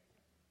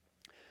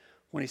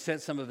 When he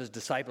sent some of his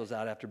disciples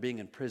out after being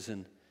in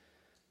prison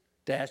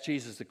to ask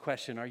Jesus the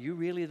question, are you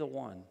really the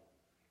one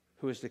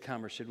who is to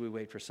come, or should we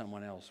wait for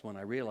someone else? When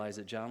I realized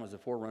that John was a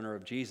forerunner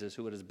of Jesus,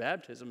 who at his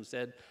baptism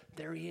said,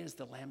 there he is,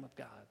 the Lamb of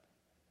God.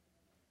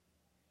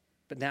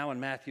 But now in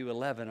Matthew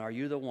 11, are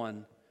you the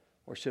one,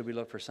 or should we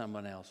look for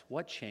someone else?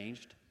 What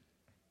changed?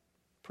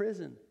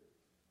 Prison.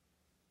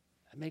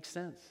 That makes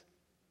sense.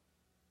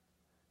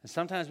 And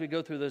sometimes we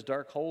go through those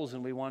dark holes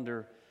and we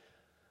wonder,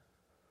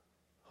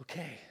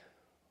 okay,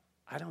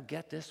 I don't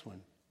get this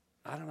one.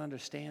 I don't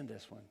understand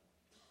this one.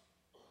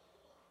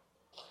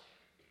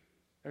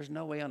 There's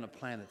no way on the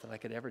planet that I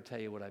could ever tell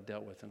you what I've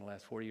dealt with in the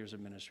last 40 years of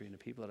ministry and the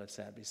people that I've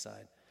sat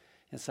beside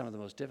in some of the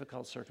most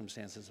difficult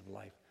circumstances of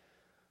life,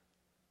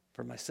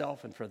 for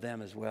myself and for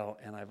them as well.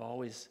 And I've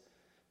always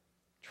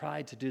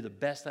tried to do the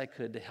best I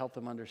could to help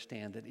them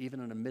understand that even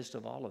in the midst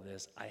of all of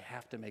this, I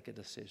have to make a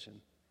decision.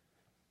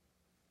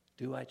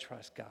 Do I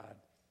trust God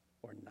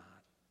or not?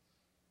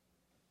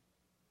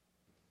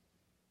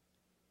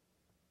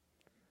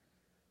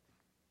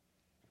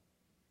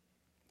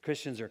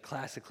 Christians are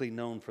classically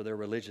known for their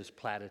religious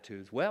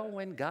platitudes. Well,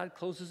 when God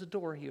closes a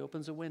door, he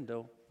opens a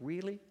window.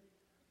 Really?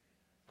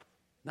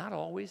 Not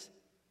always.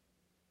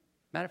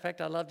 Matter of fact,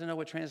 I'd love to know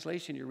what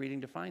translation you're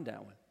reading to find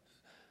that one.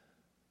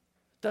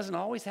 It doesn't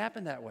always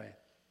happen that way.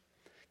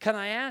 Can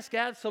I ask?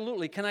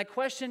 Absolutely. Can I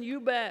question? You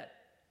bet.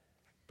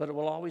 But it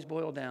will always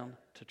boil down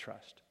to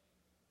trust.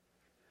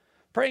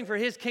 Praying for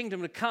his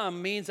kingdom to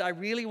come means I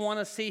really want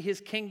to see his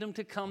kingdom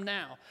to come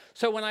now.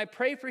 So when I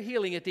pray for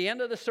healing at the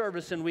end of the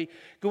service and we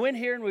go in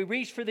here and we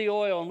reach for the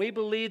oil and we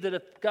believe that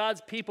if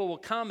God's people will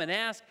come and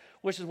ask,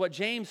 which is what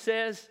James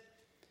says,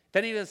 if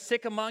any is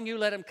sick among you,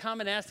 let him come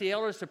and ask the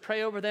elders to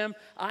pray over them.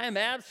 I am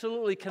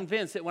absolutely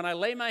convinced that when I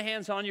lay my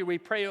hands on you, we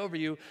pray over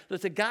you,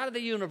 that the God of the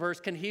universe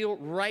can heal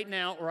right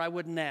now, or I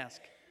wouldn't ask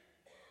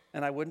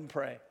and I wouldn't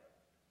pray.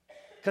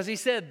 Because he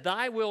said,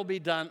 thy will be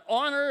done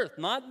on earth,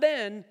 not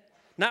then,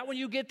 not when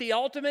you get the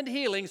ultimate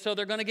healing, so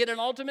they're going to get an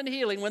ultimate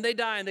healing when they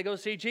die and they go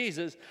see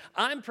Jesus.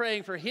 I'm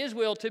praying for his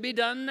will to be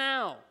done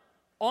now,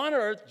 on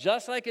earth,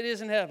 just like it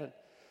is in heaven.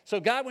 So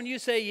God, when you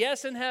say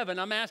yes in heaven,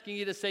 I'm asking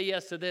you to say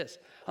yes to this.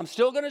 I'm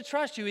still going to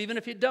trust you even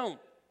if you don't.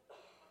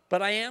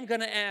 But I am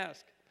going to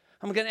ask.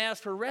 I'm going to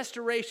ask for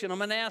restoration. I'm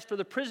going to ask for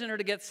the prisoner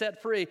to get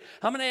set free.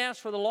 I'm going to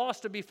ask for the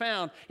lost to be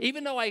found.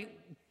 Even though I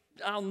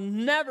I'll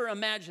never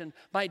imagine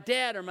my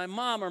dad or my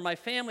mom or my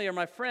family or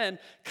my friend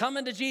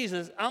coming to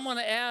Jesus. I'm going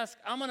to ask,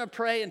 I'm going to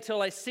pray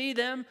until I see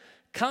them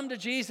come to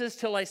Jesus,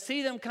 till I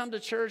see them come to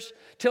church,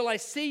 till I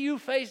see you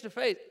face to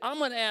face. I'm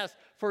going to ask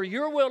for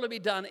your will to be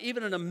done,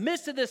 even in the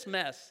midst of this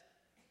mess,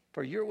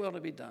 for your will to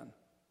be done,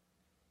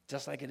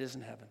 just like it is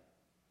in heaven.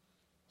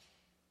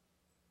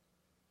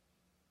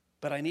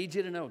 But I need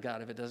you to know,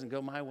 God, if it doesn't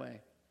go my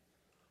way,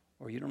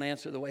 or you don't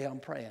answer the way I'm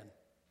praying,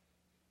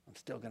 I'm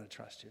still going to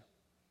trust you.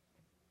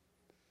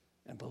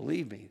 And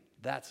believe me,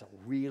 that's a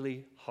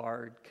really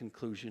hard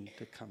conclusion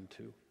to come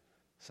to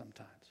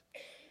sometimes.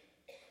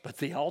 But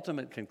the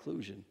ultimate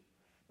conclusion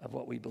of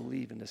what we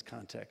believe in this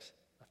context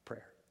of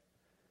prayer.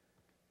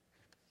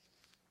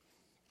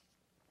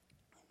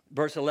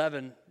 Verse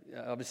 11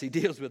 obviously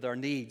deals with our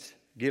needs.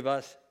 Give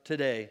us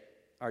today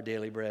our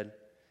daily bread.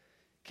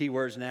 Key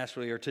words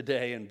naturally are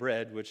today and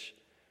bread, which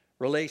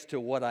relates to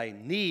what I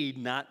need,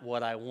 not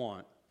what I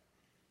want.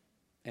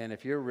 And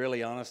if you're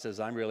really honest, as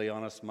I'm really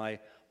honest, my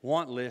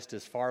want list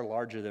is far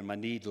larger than my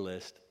need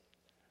list.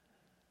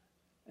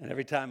 And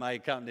every time I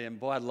come to him,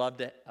 boy, I'd love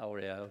to. Oh,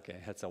 yeah, okay,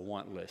 that's a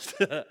want list.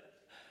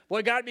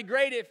 Boy, God, it'd be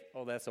great if.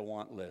 Oh, that's a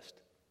want list.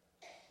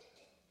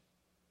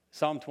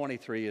 Psalm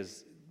 23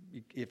 is,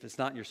 if it's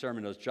not in your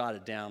sermon notes, jot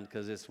it down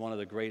because it's one of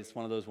the greatest,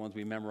 one of those ones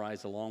we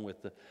memorize along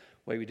with the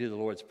way we do the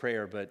Lord's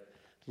Prayer. But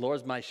the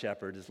Lord's my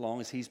shepherd. As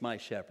long as he's my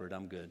shepherd,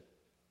 I'm good.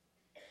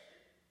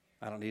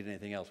 I don't need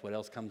anything else. What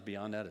else comes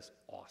beyond that is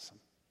awesome.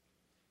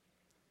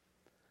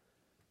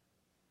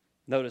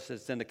 Notice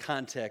it's in the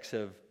context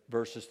of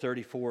verses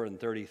 34 and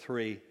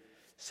 33.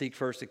 Seek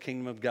first the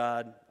kingdom of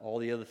God. All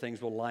the other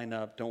things will line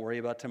up. Don't worry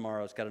about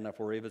tomorrow. It's got enough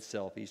worry of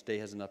itself. Each day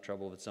has enough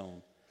trouble of its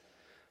own.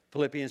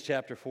 Philippians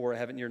chapter 4. I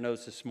have it in your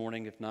notes this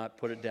morning. If not,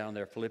 put it down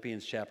there.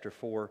 Philippians chapter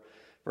 4,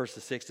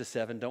 verses 6 to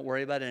 7. Don't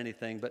worry about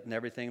anything, but in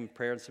everything in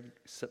prayer and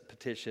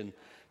petition,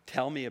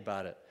 tell me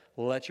about it.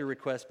 Let your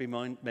requests be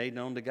made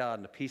known to God,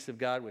 and the peace of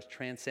God, which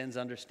transcends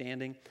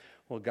understanding,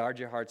 will guard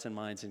your hearts and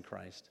minds in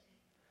Christ.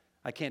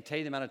 I can't tell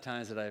you the amount of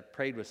times that I've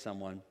prayed with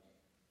someone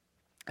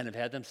and have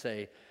had them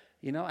say,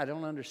 you know, I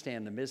don't understand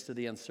in the midst of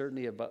the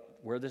uncertainty about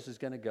where this is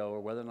going to go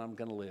or whether or not I'm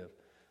going to live.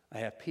 I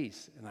have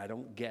peace, and I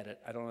don't get it.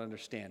 I don't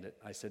understand it.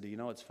 I said, you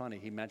know, it's funny.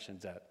 He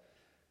mentions that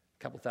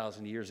a couple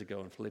thousand years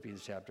ago in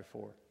Philippians chapter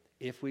 4.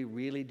 If we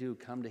really do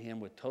come to him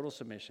with total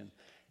submission,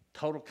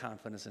 total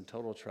confidence, and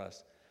total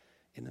trust,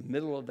 in the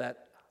middle of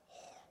that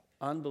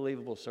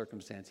unbelievable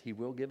circumstance, he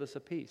will give us a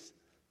peace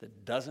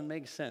that doesn't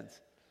make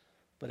sense,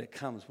 but it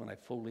comes when I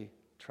fully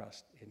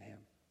trust in him.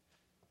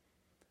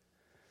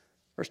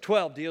 Verse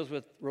 12 deals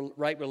with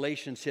right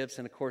relationships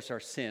and, of course, our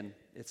sin.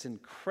 It's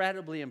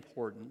incredibly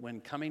important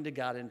when coming to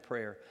God in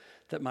prayer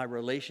that my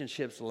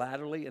relationships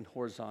laterally and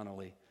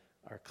horizontally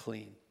are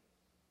clean.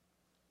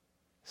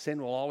 Sin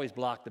will always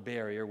block the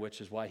barrier, which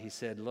is why he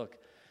said, look,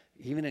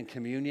 even in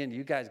communion,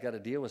 you guys got to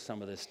deal with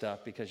some of this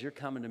stuff because you're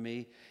coming to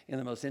me in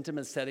the most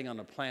intimate setting on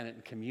the planet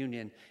in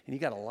communion, and you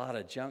got a lot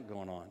of junk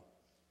going on.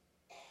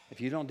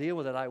 If you don't deal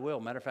with it, I will.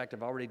 Matter of fact,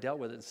 I've already dealt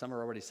with it, and some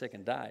are already sick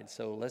and died.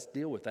 So let's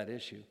deal with that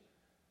issue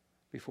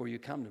before you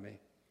come to me.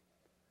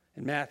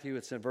 In Matthew,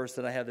 it's a verse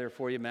that I have there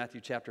for you, Matthew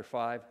chapter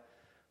 5.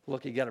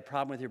 Look, you got a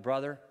problem with your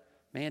brother?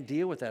 Man,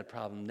 deal with that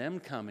problem. Then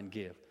come and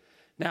give.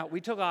 Now, we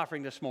took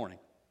offering this morning,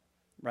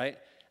 right?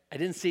 I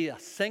didn't see a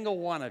single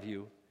one of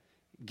you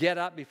get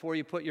up before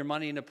you put your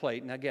money in the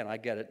plate. And again, I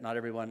get it. Not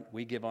everyone,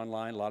 we give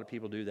online. A lot of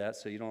people do that,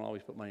 so you don't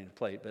always put money in the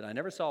plate. But I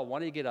never saw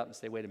one of you get up and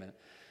say, wait a minute.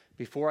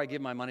 Before I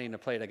give my money in the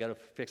plate, I got to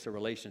fix a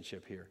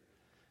relationship here.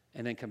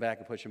 And then come back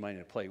and put your money in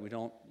the plate. We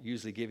don't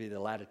usually give you the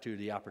latitude,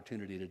 the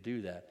opportunity to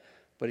do that.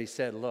 But he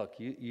said, look,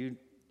 you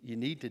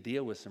need to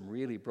deal with some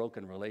really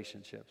broken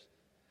relationships.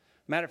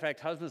 Matter of fact,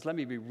 husbands, let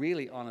me be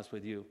really honest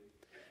with you.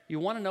 You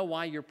want to know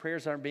why your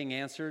prayers aren't being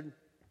answered?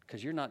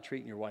 Because you're not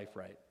treating your wife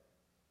right.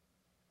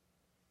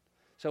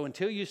 So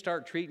until you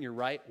start treating your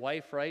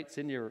wife right, it's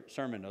in your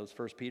sermon notes,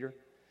 1 Peter.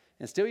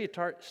 Until you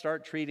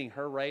start treating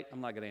her right,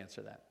 I'm not going to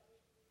answer that.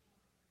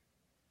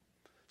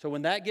 So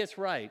when that gets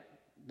right,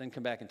 then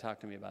come back and talk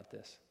to me about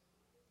this.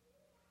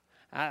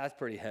 That's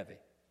pretty heavy.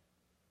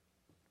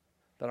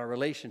 But our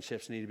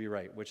relationships need to be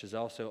right, which is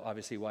also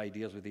obviously why he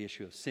deals with the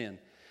issue of sin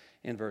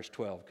in verse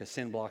 12, because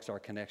sin blocks our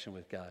connection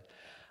with God.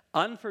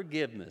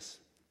 Unforgiveness,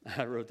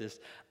 I wrote this,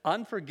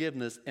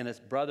 unforgiveness and its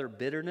brother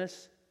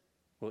bitterness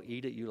will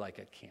eat at you like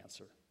a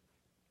cancer.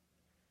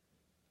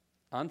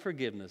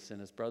 Unforgiveness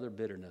and its brother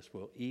bitterness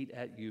will eat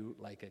at you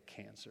like a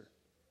cancer.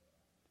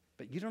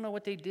 But you don't know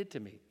what they did to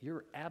me.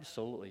 You're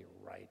absolutely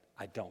right.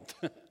 I don't.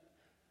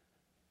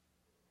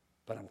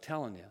 But I'm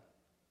telling you,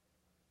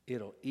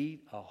 it'll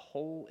eat a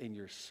hole in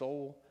your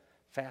soul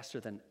faster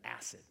than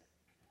acid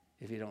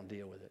if you don't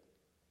deal with it.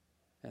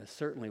 And it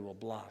certainly will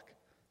block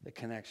the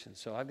connection.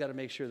 So I've got to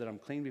make sure that I'm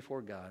clean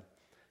before God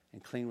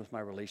and clean with my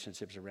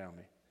relationships around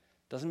me.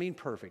 Doesn't mean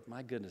perfect.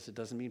 My goodness, it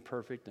doesn't mean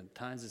perfect. And at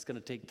times it's going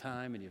to take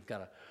time, and you've got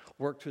to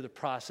work through the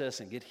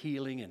process and get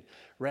healing and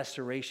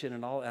restoration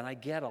and all. And I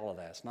get all of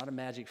that. It's not a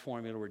magic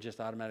formula where it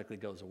just automatically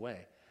goes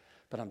away.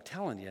 But I'm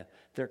telling you,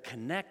 they're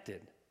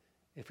connected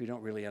if we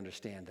don't really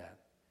understand that.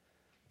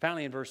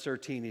 Finally, in verse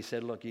 13, he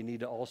said, look, you need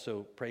to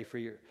also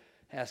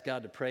ask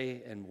God to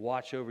pray and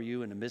watch over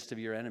you in the midst of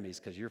your enemies,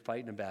 because you're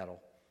fighting a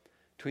battle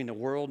between the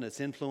world and its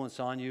influence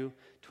on you,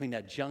 between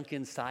that junk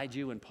inside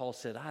you. And Paul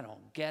said, I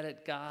don't get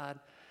it, God.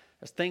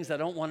 There's things I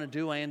don't want to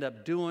do, I end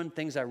up doing.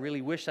 Things I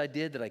really wish I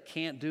did that I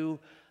can't do.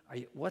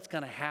 What's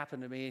going to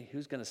happen to me?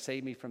 Who's going to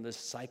save me from this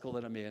cycle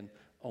that I'm in?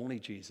 Only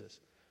Jesus.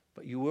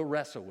 But you will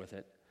wrestle with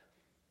it.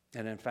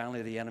 And then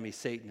finally, the enemy,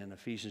 Satan, in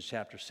Ephesians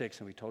chapter 6,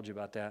 and we told you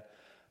about that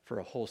for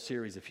a whole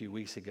series a few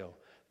weeks ago.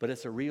 But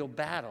it's a real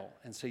battle,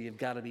 and so you've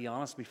got to be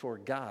honest before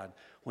God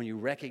when you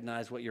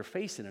recognize what you're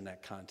facing in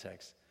that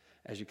context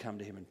as you come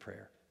to him in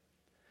prayer.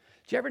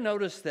 Did you ever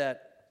notice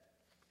that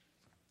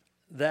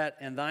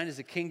and thine is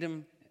the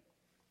kingdom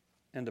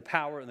and the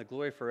power and the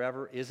glory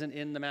forever isn't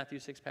in the Matthew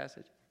 6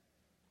 passage?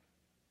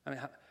 I mean,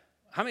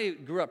 how many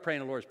grew up praying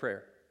the Lord's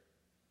Prayer?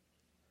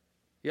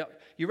 Yeah,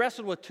 you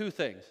wrestled with two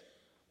things.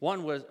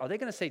 One was, are they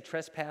going to say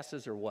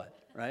trespasses or what,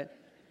 right?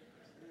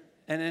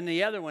 And then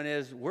the other one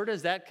is, where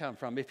does that come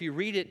from? If you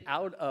read it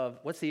out of,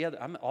 what's the other?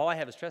 All I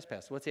have is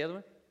trespass. What's the other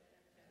one?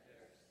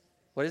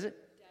 What is it?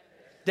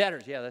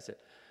 Debtors. Yeah, that's it.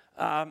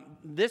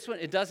 This one,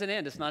 it doesn't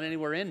end. It's not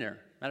anywhere in there.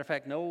 Matter of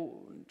fact,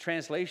 no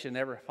translation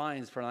ever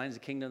finds for thine is the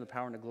kingdom, the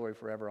power, and the glory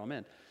forever.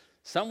 Amen.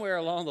 Somewhere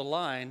along the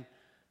line,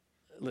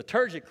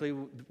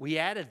 liturgically, we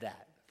added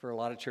that for a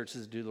lot of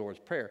churches to do the Lord's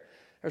Prayer.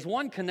 There's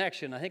one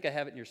connection. I think I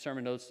have it in your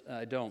sermon notes.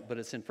 I don't, but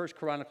it's in 1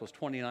 Chronicles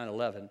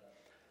 29:11,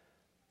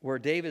 where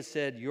David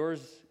said,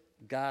 yours,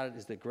 God,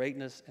 is the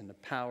greatness and the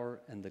power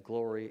and the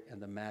glory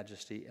and the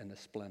majesty and the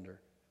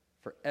splendor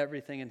for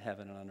everything in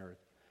heaven and on earth.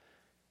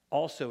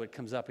 Also, it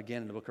comes up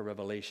again in the book of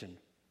Revelation,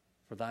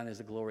 for thine is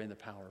the glory and the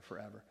power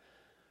forever.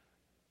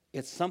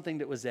 It's something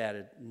that was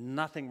added.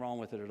 Nothing wrong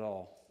with it at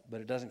all, but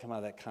it doesn't come out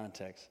of that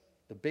context.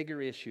 The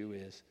bigger issue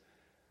is,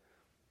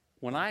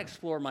 when I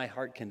explore my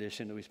heart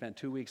condition that we spent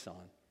 2 weeks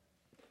on,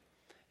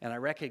 and I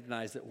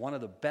recognize that one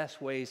of the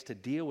best ways to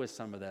deal with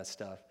some of that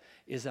stuff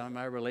is on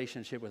my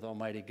relationship with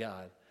Almighty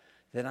God,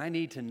 then I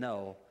need to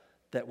know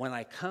that when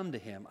I come to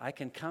him, I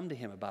can come to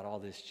him about all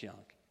this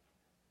junk.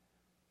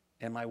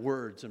 And my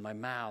words and my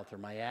mouth or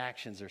my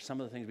actions or some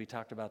of the things we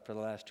talked about for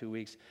the last 2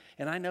 weeks.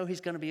 And I know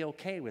he's going to be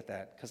okay with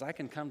that because I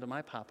can come to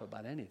my Papa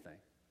about anything.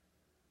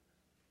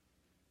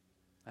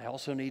 I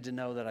also need to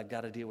know that I've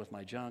got to deal with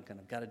my junk and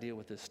I've got to deal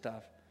with this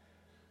stuff.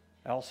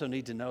 I also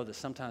need to know that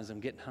sometimes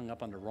I'm getting hung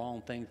up on the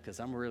wrong things because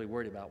I'm really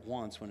worried about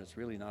wants when it's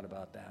really not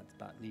about that. It's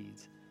about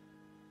needs.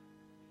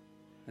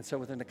 And so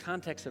within the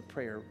context of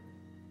prayer,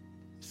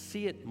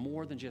 see it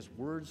more than just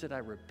words that I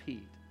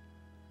repeat,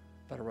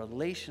 but a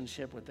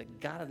relationship with the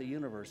God of the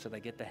universe that I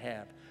get to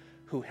have,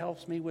 who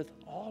helps me with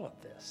all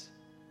of this.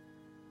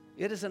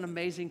 It is an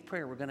amazing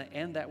prayer. We're going to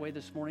end that way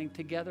this morning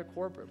together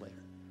corporately.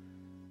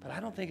 But I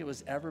don't think it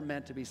was ever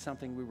meant to be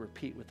something we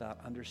repeat without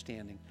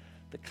understanding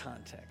the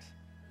context.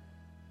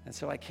 And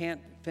so I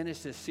can't finish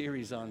this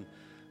series on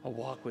a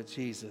walk with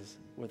Jesus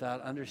without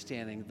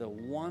understanding the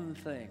one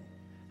thing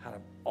out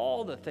of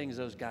all the things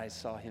those guys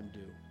saw him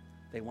do,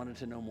 they wanted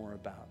to know more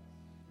about.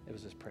 It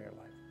was his prayer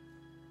life.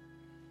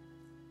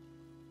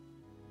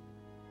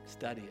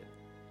 Study it.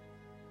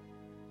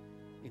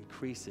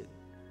 Increase it.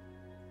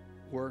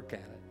 Work at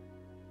it.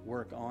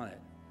 Work on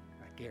it.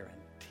 I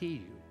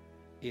guarantee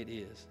you it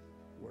is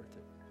worth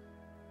it.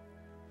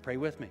 Pray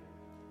with me.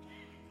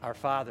 Our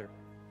Father,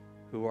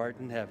 who art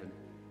in heaven,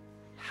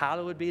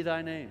 hallowed be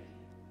thy name.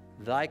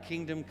 Thy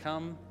kingdom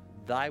come,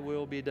 thy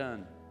will be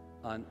done,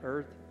 on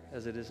earth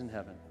as it is in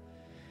heaven.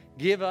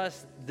 Give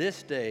us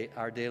this day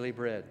our daily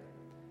bread.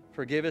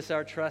 Forgive us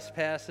our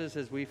trespasses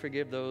as we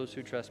forgive those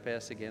who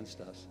trespass against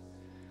us.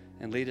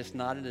 And lead us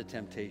not into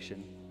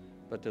temptation,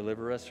 but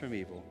deliver us from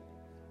evil.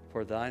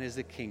 For thine is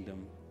the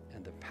kingdom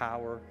and the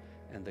power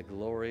and the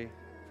glory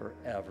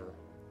forever.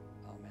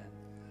 Amen.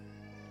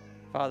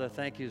 Father,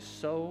 thank you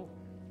so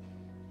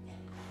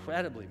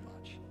incredibly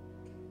much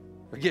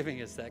for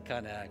giving us that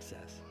kind of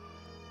access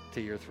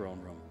to your throne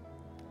room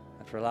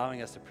and for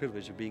allowing us the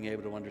privilege of being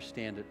able to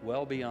understand it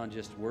well beyond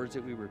just words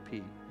that we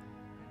repeat,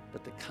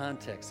 but the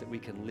context that we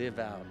can live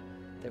out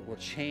that will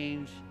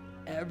change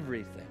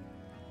everything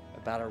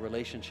about our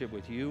relationship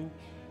with you,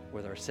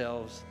 with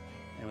ourselves,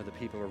 and with the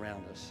people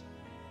around us.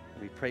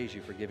 And we praise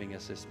you for giving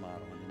us this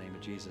model. In the name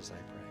of Jesus, I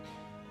pray.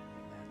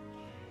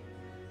 Amen.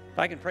 If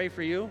I can pray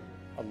for you,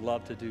 I'd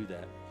love to do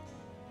that.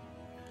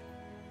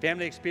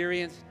 Family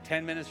experience,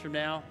 10 minutes from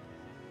now,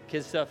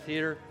 Kids Stuff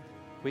Theater.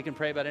 We can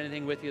pray about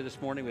anything with you this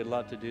morning. We'd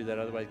love to do that.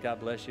 Otherwise, God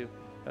bless you.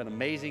 Have an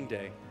amazing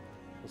day.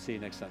 We'll see you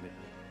next Sunday.